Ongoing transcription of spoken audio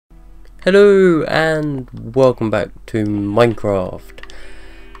Hello and welcome back to Minecraft.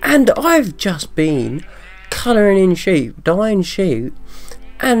 And I've just been colouring in sheep, dyeing sheep,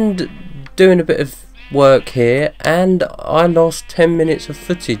 and doing a bit of work here, and I lost 10 minutes of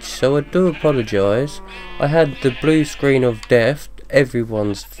footage, so I do apologise. I had the blue screen of death,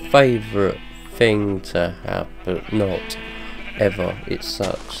 everyone's favourite thing to happen, not ever, it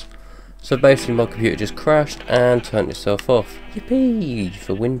sucks. So basically my computer just crashed and turned itself off. Yippee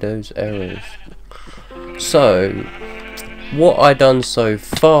for Windows errors. So what I done so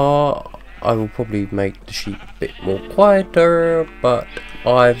far, I will probably make the sheep a bit more quieter, but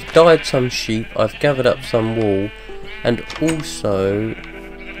I've dyed some sheep, I've gathered up some wool, and also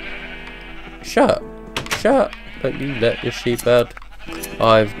shut, don't you let the sheep out.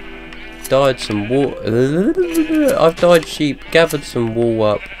 I've dyed some wool, I've dyed sheep, gathered some wool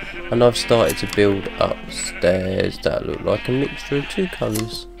up, and I've started to build upstairs that look like a mixture of two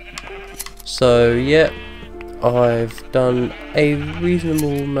colours. So yeah, I've done a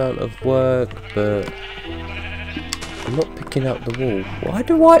reasonable amount of work, but I'm not picking up the wall. Why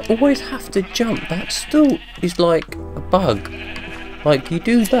do I always have to jump? That still is like a bug. Like, you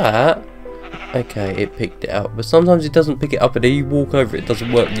do that, okay, it picked it up, but sometimes it doesn't pick it up and then you walk over it,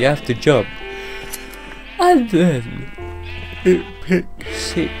 doesn't work, you have to jump. And then it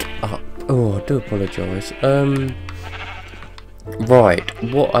picks it up. Oh, I do apologise. Right,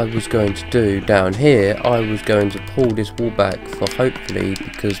 what I was going to do down here, I was going to pull this wall back for hopefully,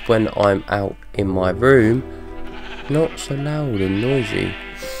 because when I'm out in my room, not so loud and noisy.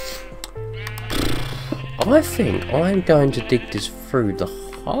 I think I'm going to dig this through the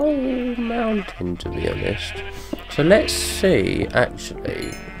whole mountain, to be honest. So let's see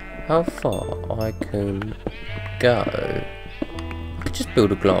actually how far I can go. I could just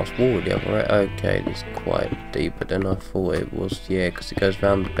build a glass wall the other way. Okay, this is quite deeper than I thought it was. Yeah, because it goes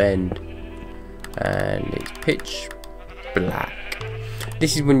round the bend and it's pitch black.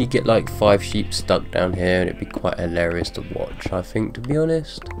 This is when you get like 5 sheep stuck down here, and it'd be quite hilarious to watch, I think, to be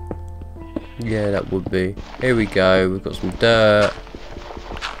honest. Yeah, that would be. Here we go, we've got some dirt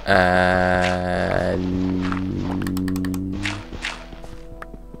and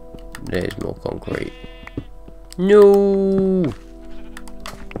there's more concrete. No.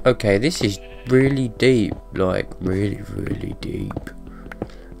 Okay, this is really deep, like really deep.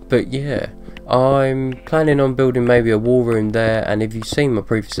 But yeah, I'm planning on building maybe a wall room there, and if you've seen my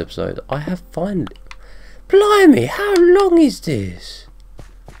previous episode, I have finally... Blimey, how long is this?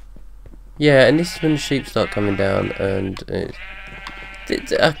 Yeah, and this is when the sheep start coming down, and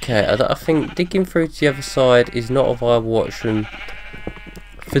okay, I think digging through to the other side is not a viable option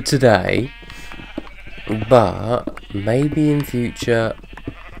for today, but maybe in future.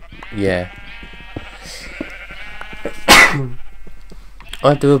 Yeah.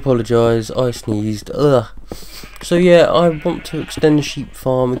 I do apologise, I sneezed. Ugh. So yeah, I want to extend the sheep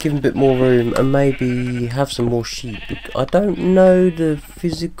farm, give them a bit more room, and maybe have some more sheep. I don't know the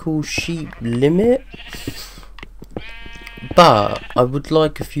physical sheep limit, but I would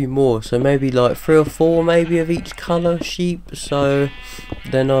like a few more, so maybe like 3 or 4 maybe of each colour sheep, so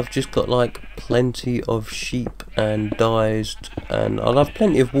then I've just got like plenty of sheep and dyes, and I'll have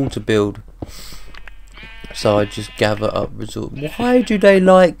plenty of wool to build. So I just gather up resources. Why do they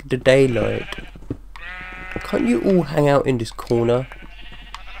like the daylight? Can't you all hang out in this corner?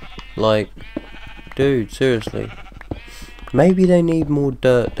 Like, dude, seriously. Maybe they need more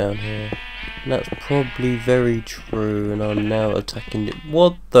dirt down here. And that's probably very true, and I'm now attacking it.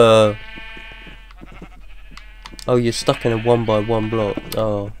 What the? Oh, you're stuck in a 1x1 block.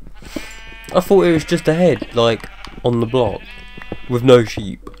 Oh. I thought it was just a head, like, on the block, with no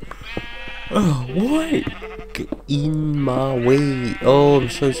sheep. Oh, why? Get in my way. Oh, I'm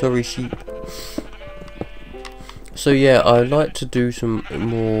so sorry, sheep. So yeah, I'd like to do some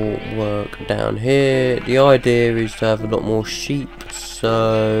more work down here. The idea is to have a lot more sheep,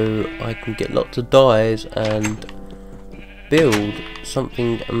 so I can get lots of dyes and build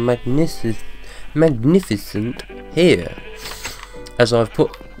something magnificent here. As I've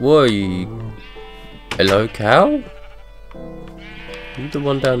put... Whoa, hello cow? The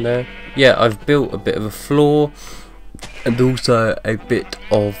one down there. Yeah, I've built a bit of a floor and also a bit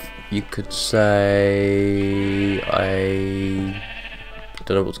of, you could say, I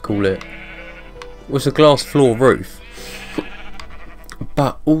don't know what to call it. It's a glass floor roof.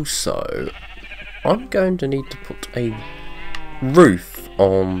 But also, I'm going to need to put a roof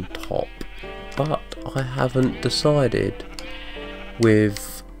on top, but I haven't decided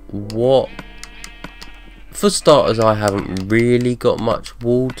with what. For starters, I haven't really got much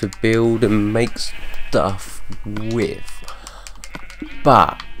wool to build and make stuff with,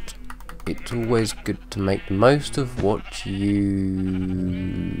 but it's always good to make the most of what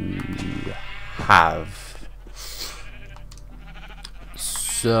you have.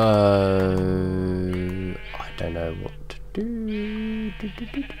 So I don't know what to do.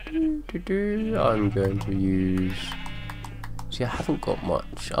 I'm going to use. See, I haven't got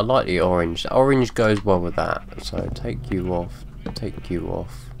much. I like the orange. The orange goes well with that. So take you off. Take you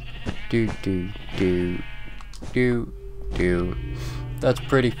off. Do. That's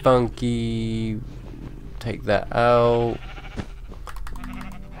pretty funky. Take that out.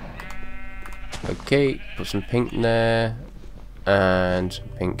 Okay, put some pink there. And some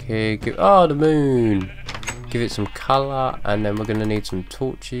pink here. Oh, the moon! Give it some colour, and then we're going to need some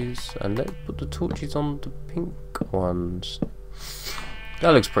torches. And let's put the torches on the pink ones.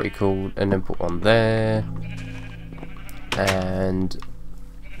 That looks pretty cool. And then put one there. And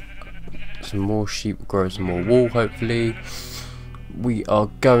some more sheep, grow some more wool, hopefully. We are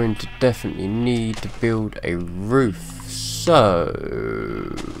going to definitely need to build a roof. So,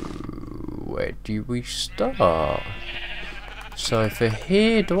 where do we start? So for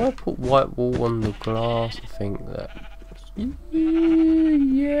here, do I put white wool on the glass? I think that,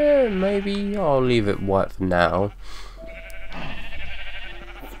 yeah, maybe I'll leave it white for now.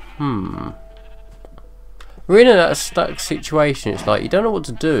 We're in that stuck situation. It's like you don't know what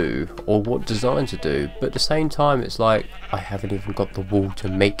to do or what design to do, but at the same time it's like I haven't even got the wool to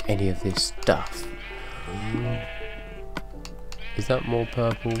make any of this stuff. Is that more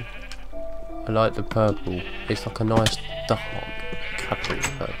purple? I like the purple. It's like a nice dark coloured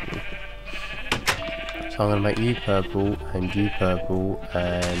purple. So I'm going to make you purple and you purple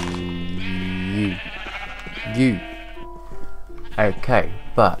and you. Okay,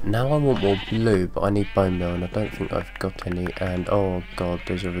 but now I want more blue, but I need bone meal and I don't think I've got any. And oh god,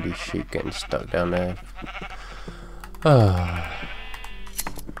 there's already sheep getting stuck down there.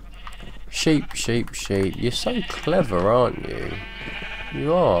 Sheep. You're so clever, aren't you?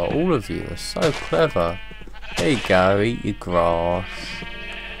 You are, all of you are so clever. There you go, eat your grass.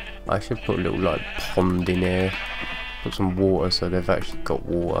 I should put a little like pond in here. Put some water so they've actually got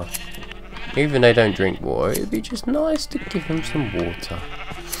water. Even they don't drink water, it'd be just nice to give them some water.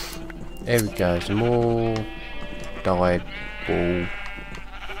 There we go, some more dyed wool.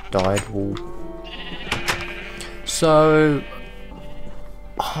 So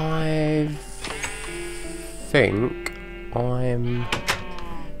I think I'm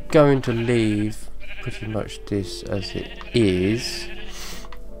going to leave pretty much this as it is.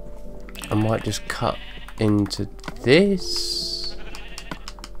 I might just cut into this.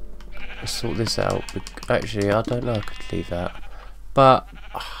 Let's sort this out. Actually, I don't know, I could leave that. But,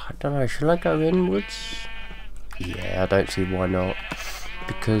 I don't know, should I go inwards? Yeah, I don't see why not.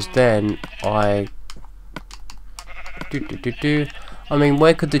 Because then I... I mean,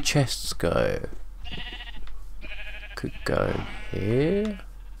 where could the chests go? Could go here.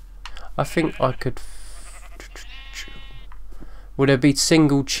 I think I could... Would there be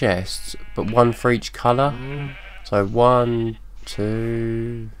single chests, but one for each colour? So 1,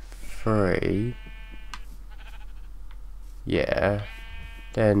 2, 3. Yeah.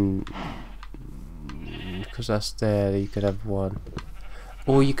 Then, because that's there, you could have one.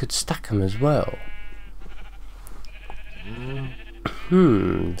 Or you could stack them as well.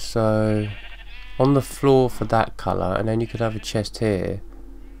 So on the floor for that colour, and then you could have a chest here,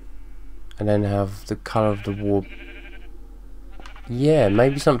 and then have the colour of the wall. Yeah,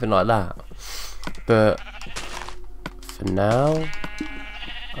 maybe something like that. But for now,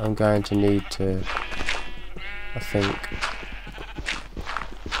 I'm going to need to, I think,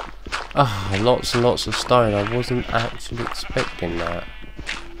 lots and lots of stone. I wasn't actually expecting that.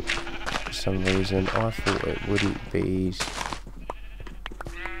 For some reason, I thought it wouldn't be.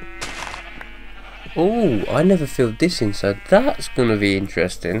 Oh, I never filled this in, so that's going to be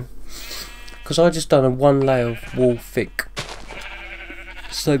interesting. Because I just done a 1 layer of wall thick.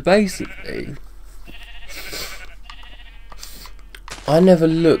 So basically, I never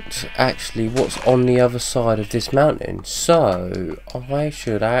looked actually what's on the other side of this mountain. So I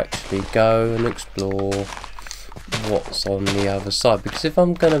should actually go and explore what's on the other side. Because if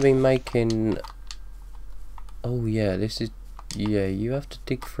I'm going to be making... Oh yeah, this is... Yeah, you have to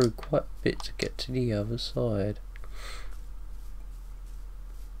dig through quite a bit to get to the other side.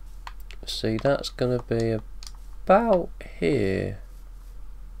 See, that's going to be about here.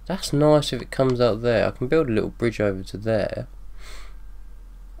 That's nice if it comes out there. I can build a little bridge over to there.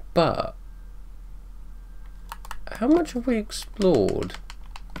 But how much have we explored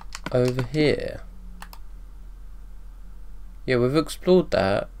over here? Yeah, we've explored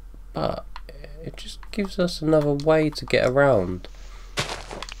that, but it just gives us another way to get around.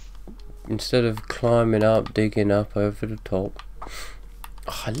 instead of climbing up, digging up over the top.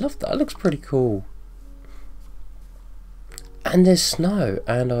 Oh, I love that. That looks pretty cool. And there's snow,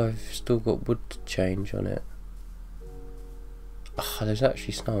 and I've still got wood to change on it. Oh, there's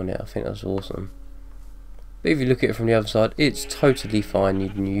actually snow on it. I think that's awesome. But if you look at it from the other side, it's totally fine.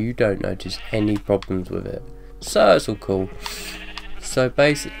 You don't notice any problems with it. So it's all cool. So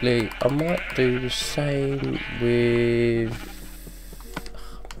basically, I might do the same with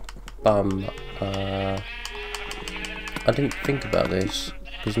I didn't think about this,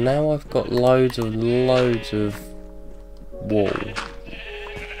 because now I've got loads of wall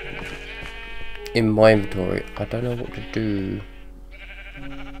in my inventory. I don't know what to do.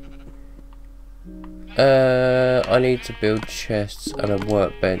 I need to build chests and a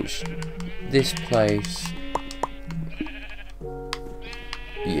workbench. This place,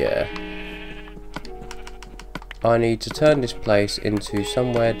 yeah. I need to turn this place into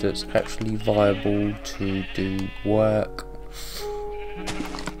somewhere that's actually viable to do work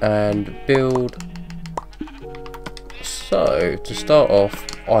and build. So, to start off,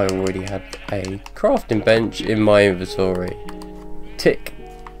 I already had a crafting bench in my inventory. Tick.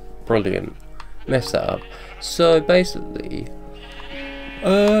 Brilliant. Mess that up. So, basically,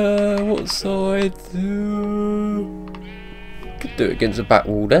 what side could do it against the back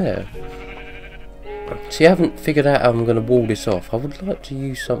wall there. So you haven't figured out how I'm going to wall this off. I would like to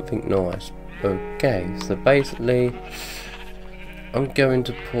use something nice. Okay, so basically, I'm going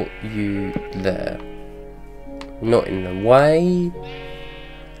to put you there. Not in the way.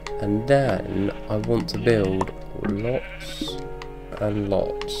 And then I want to build lots and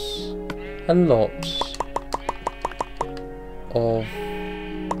lots and lots of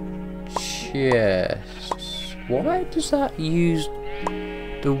chests. Why does that use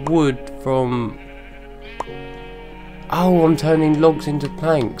the wood from... Oh, I'm turning logs into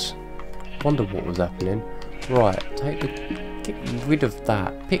planks. Wonder what was happening. Right, get rid of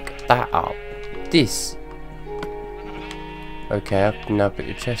that. Pick that up. This. Okay, I can now pick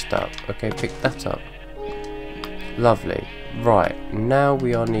your chest up. Okay, pick that up. Lovely. Right, now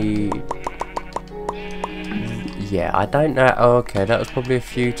we only... Yeah, I don't know. Oh, okay, that was probably a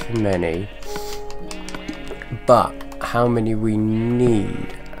few too many. But how many we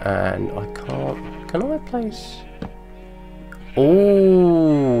need? And I can't... Can I place...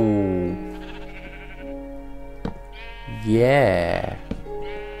 Oh, yeah.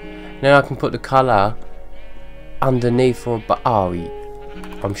 Now I can put the colour underneath for, but oh,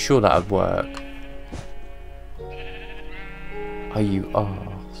 I'm sure that would work. Are you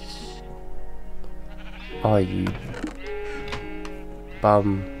arse? Are you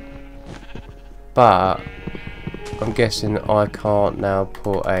bum? But I'm guessing I can't now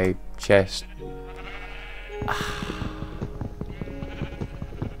put a chest.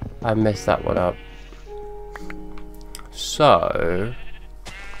 I messed that one up. So,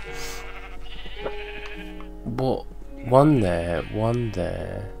 what? One there, one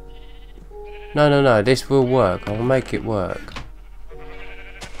there. No, this will work. I'll make it work.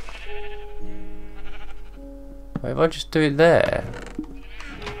 Wait, if I just do it there.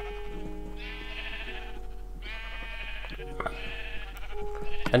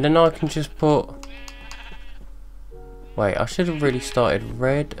 And then I can just put... Wait, I should have really started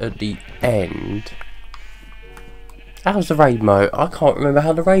red at the end. How's the rainbow? I can't remember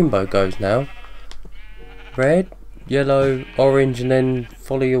how the rainbow goes now. Red, yellow, orange, and then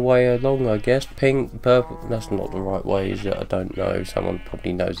follow your way along, I guess. Pink, purple. That's not the right way, is it? I don't know. Someone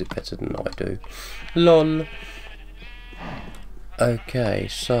probably knows it better than I do. LOL. Okay,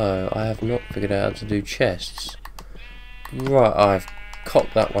 so I have not figured out how to do chests. Right, I've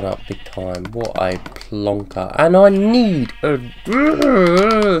cocked that one up big time. What a plonker. And I need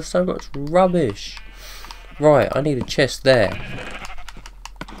so much rubbish. Right, I need a chest there.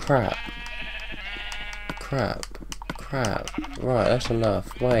 Crap. Right, that's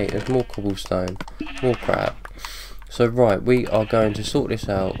enough. Wait, there's more cobblestone. More crap. So right, we are going to sort this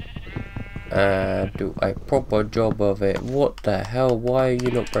out and do a proper job of it. What the hell? Why are you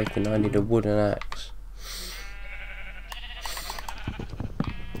not breaking? I need a wooden axe.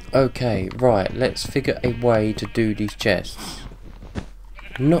 Okay, right, let's figure a way to do these chests.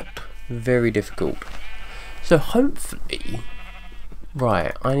 Not very difficult. So hopefully...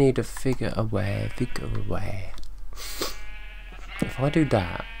 Right, I need to figure a way. If I do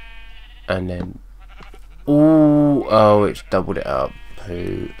that, and then... Oh, it's doubled it up.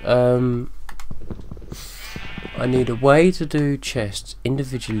 I need a way to do chests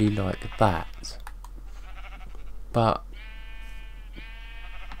individually like that. But...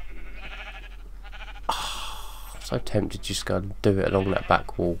 so tempted to just go and do it along that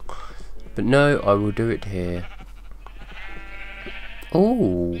back wall. But no, I will do it here.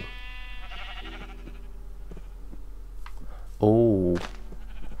 Oh. Oh.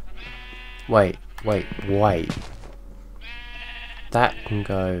 Wait. That can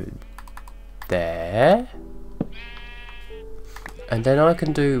go there. And then I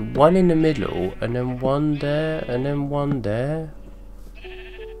can do one in the middle, and then one there, and then one there,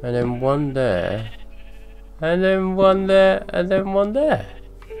 and then one there, and then one there, and then one there.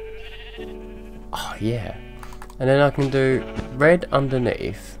 Oh yeah. And then I can do red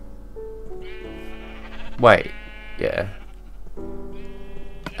underneath. Wait, yeah.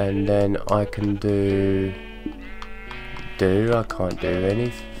 And then I can do... I can't do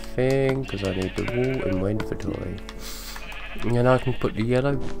anything because I need the wall in my inventory. And then I can put the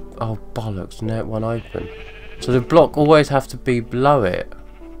yellow... Oh bollocks, now one open. So the block always have to be below it.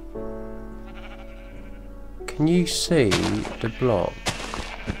 Can you see the block?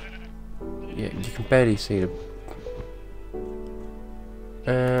 Yeah, you can barely see the...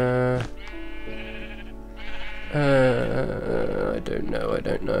 I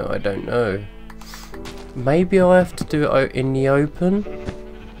don't know. Maybe I have to do it in the open?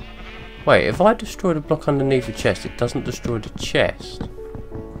 Wait, if I destroy the block underneath the chest, it doesn't destroy the chest.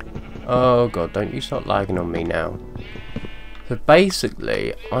 Oh god, don't you start lagging on me now. So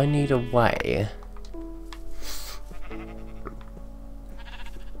basically, I need a way...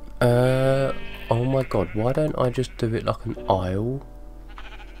 oh my god, why don't I just do it like an aisle?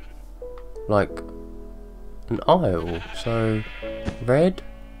 Like an aisle. So red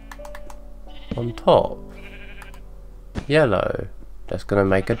on top, yellow. That's gonna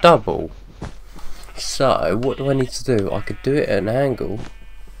make a double. So what do I need to do? I could do it at an angle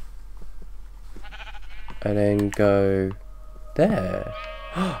and then go there.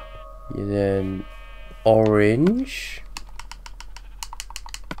 Then orange.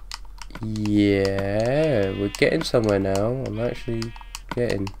 Yeah, we're getting somewhere now. I'm actually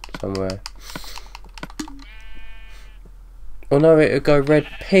getting somewhere. Oh no, it'll go red,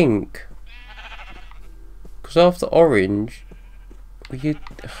 pink. Because after orange, you...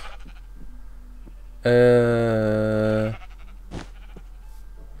 I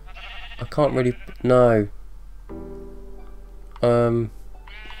can't really... No.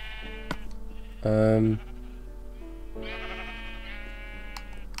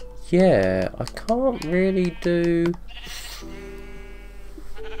 Yeah, I can't really do...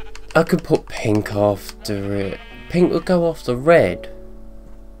 I could put pink after it. Pink would go after red.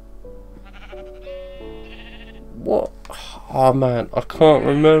 What? Oh man, I can't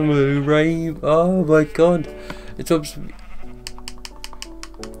remember the rain. Oh my god. It's obviously...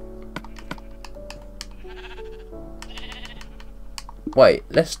 Wait,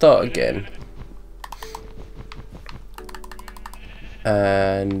 let's start again.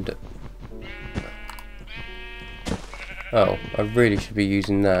 And... Oh, I really should be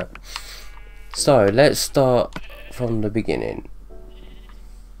using that. So, let's start from the beginning.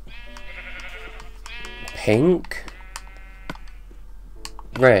 Pink,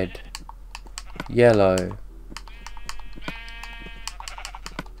 red, yellow,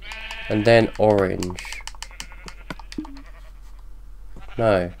 and then orange.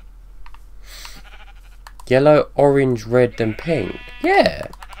 No. Yellow, orange, red, then pink. Yeah.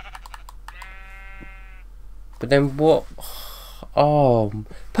 But then what? Oh,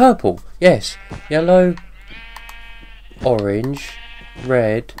 purple. Yes. Yellow, orange,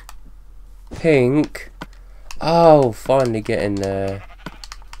 red, pink. Oh, finally getting there.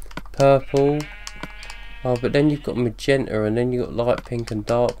 Purple. Oh, but then you've got magenta, and then you've got light pink and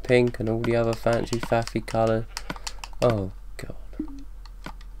dark pink and all the other fancy faffy colours. Oh, God.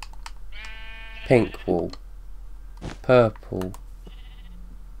 Pink wall. Purple.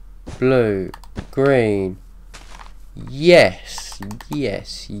 Blue. Green. Yes.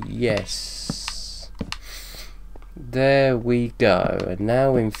 Yes. Yes. There we go. And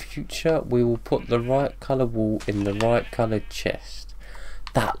now in future we will put the right colour wall in the right coloured chest.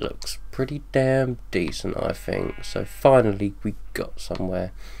 That looks pretty damn decent, I think. So finally we got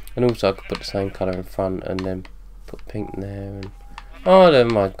somewhere. And also I could put the same colour in front and then put pink in there. And oh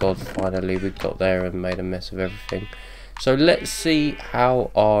then, my god, finally we got there and made a mess of everything. So let's see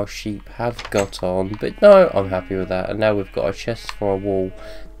how our sheep have got on. But no, I'm happy with that. And now we've got a chest for a wall.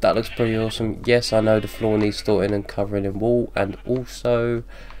 That looks pretty awesome. Yes, I know the floor needs sorting and covering in wool. And also,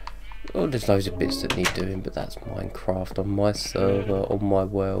 oh, there's loads of bits that need doing. But that's Minecraft on my server, on my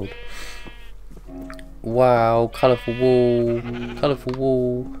world. Wow, colourful wall, colourful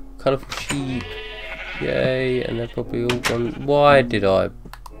wall, colourful sheep. Yay, and they're probably all gone. Why did I?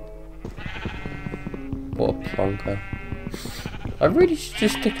 What a plonker. I really should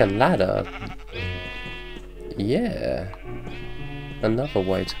just stick a ladder. Yeah. Another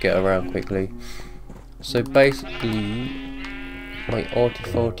way to get around quickly. So basically, my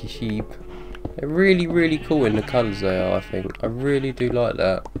arty-farty sheep, they're really cool in the colours they are, I think. I really do like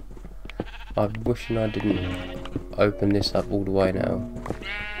that. I'm wishing I didn't open this up all the way now.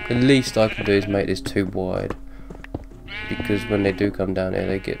 The least I can do is make this too wide. Because when they do come down here,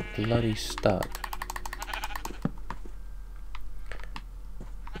 they get bloody stuck.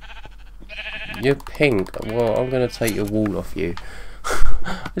 You're pink. Well, I'm going to take your wool off you.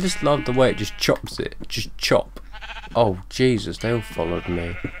 I just love the way it just chops it. Just chop. Oh, Jesus, they all followed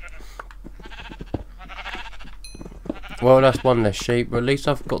me. Well, that's one less sheep, but at least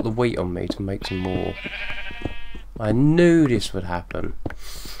I've got the wheat on me to make some more. I knew this would happen.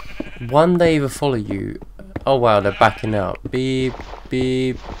 One, they either follow you. Oh wow, they're backing out. Beep,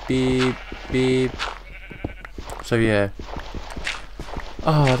 beep, beep, beep. So yeah.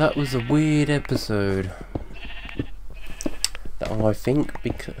 Oh, that was a weird episode. That I think,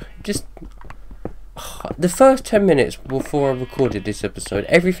 because just the first 10 minutes before I recorded this episode,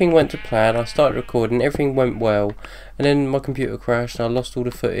 everything went to plan. I started recording, everything went well, and then my computer crashed and I lost all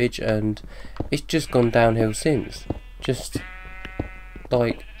the footage, and it's just gone downhill since. Just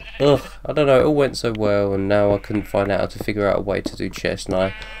like, ugh, I don't know, it all went so well, and now I couldn't find out how to figure out a way to do chess, and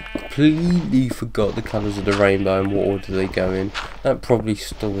I completely forgot the colours of the rainbow and what order they go in. That probably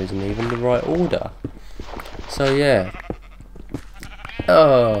still isn't even the right order. So yeah.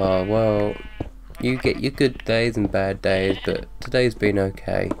 Oh, well, you get your good days and bad days, but today's been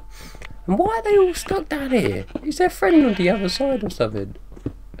okay. And why are they all stuck down here? Is their friend on the other side or something?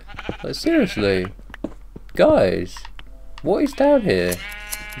 Like, seriously? Guys, what is down here?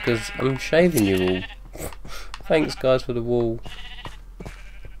 Because I'm shaving you all. Thanks guys for the wool.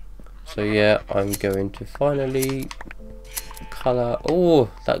 So yeah, I'm going to finally colour. Oh,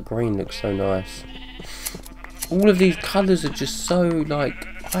 that green looks so nice. All of these colours are just so like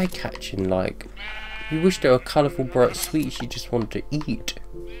eye-catching. Like, you wish they were colourful, bright sweets you just want to eat.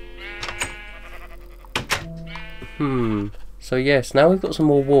 So yes, now we've got some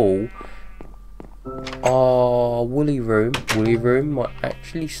more wool. Our woolly room might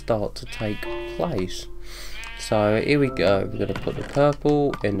actually start to take place. So here we go. We're going to put the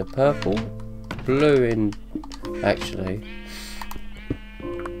purple in the purple, blue in. Actually,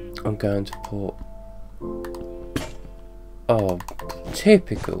 I'm going to put. Oh,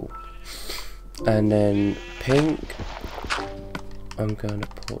 typical. And then pink. I'm going to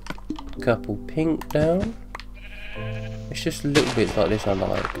put a couple pink down. It's just little bits like this I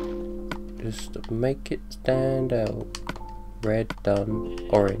like. Just make it stand out. Red done.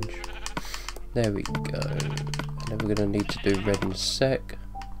 Orange. There we go. And then we're going to need to do red in a sec.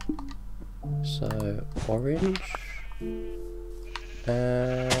 So, orange.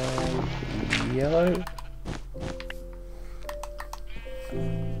 And yellow.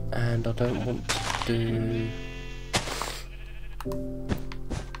 And I don't want to do.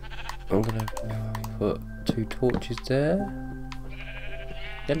 I'm gonna put 2 torches there.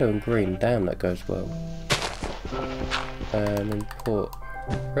 Yellow and green, damn, that goes well. And then put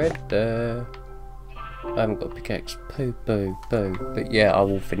red there. I haven't got a pickaxe. Boo, boo, boo. But yeah, I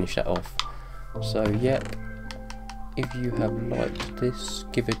will finish that off. So, yep. If you have liked this,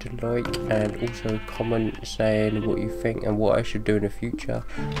 give it a like, and also comment saying what you think and what I should do in the future.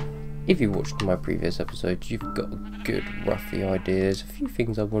 If you watched my previous episodes, you've got a good roughly idea. There's a few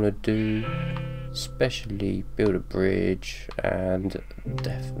things I want to do, especially build a bridge, and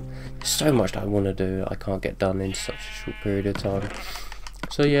there's so much that I want to do I can't get done in such a short period of time.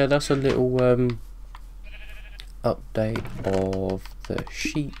 So yeah, that's a little update of the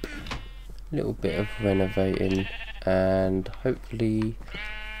sheep, little bit of renovating, and hopefully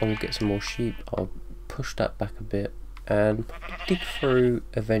I will get some more sheep. I'll push that back a bit and probably dig through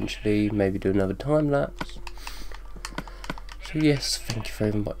eventually, maybe do another time lapse. So yes, thank you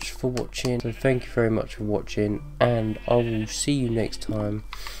very much for watching. And I will see you next time,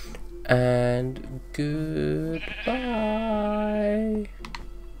 and goodbye.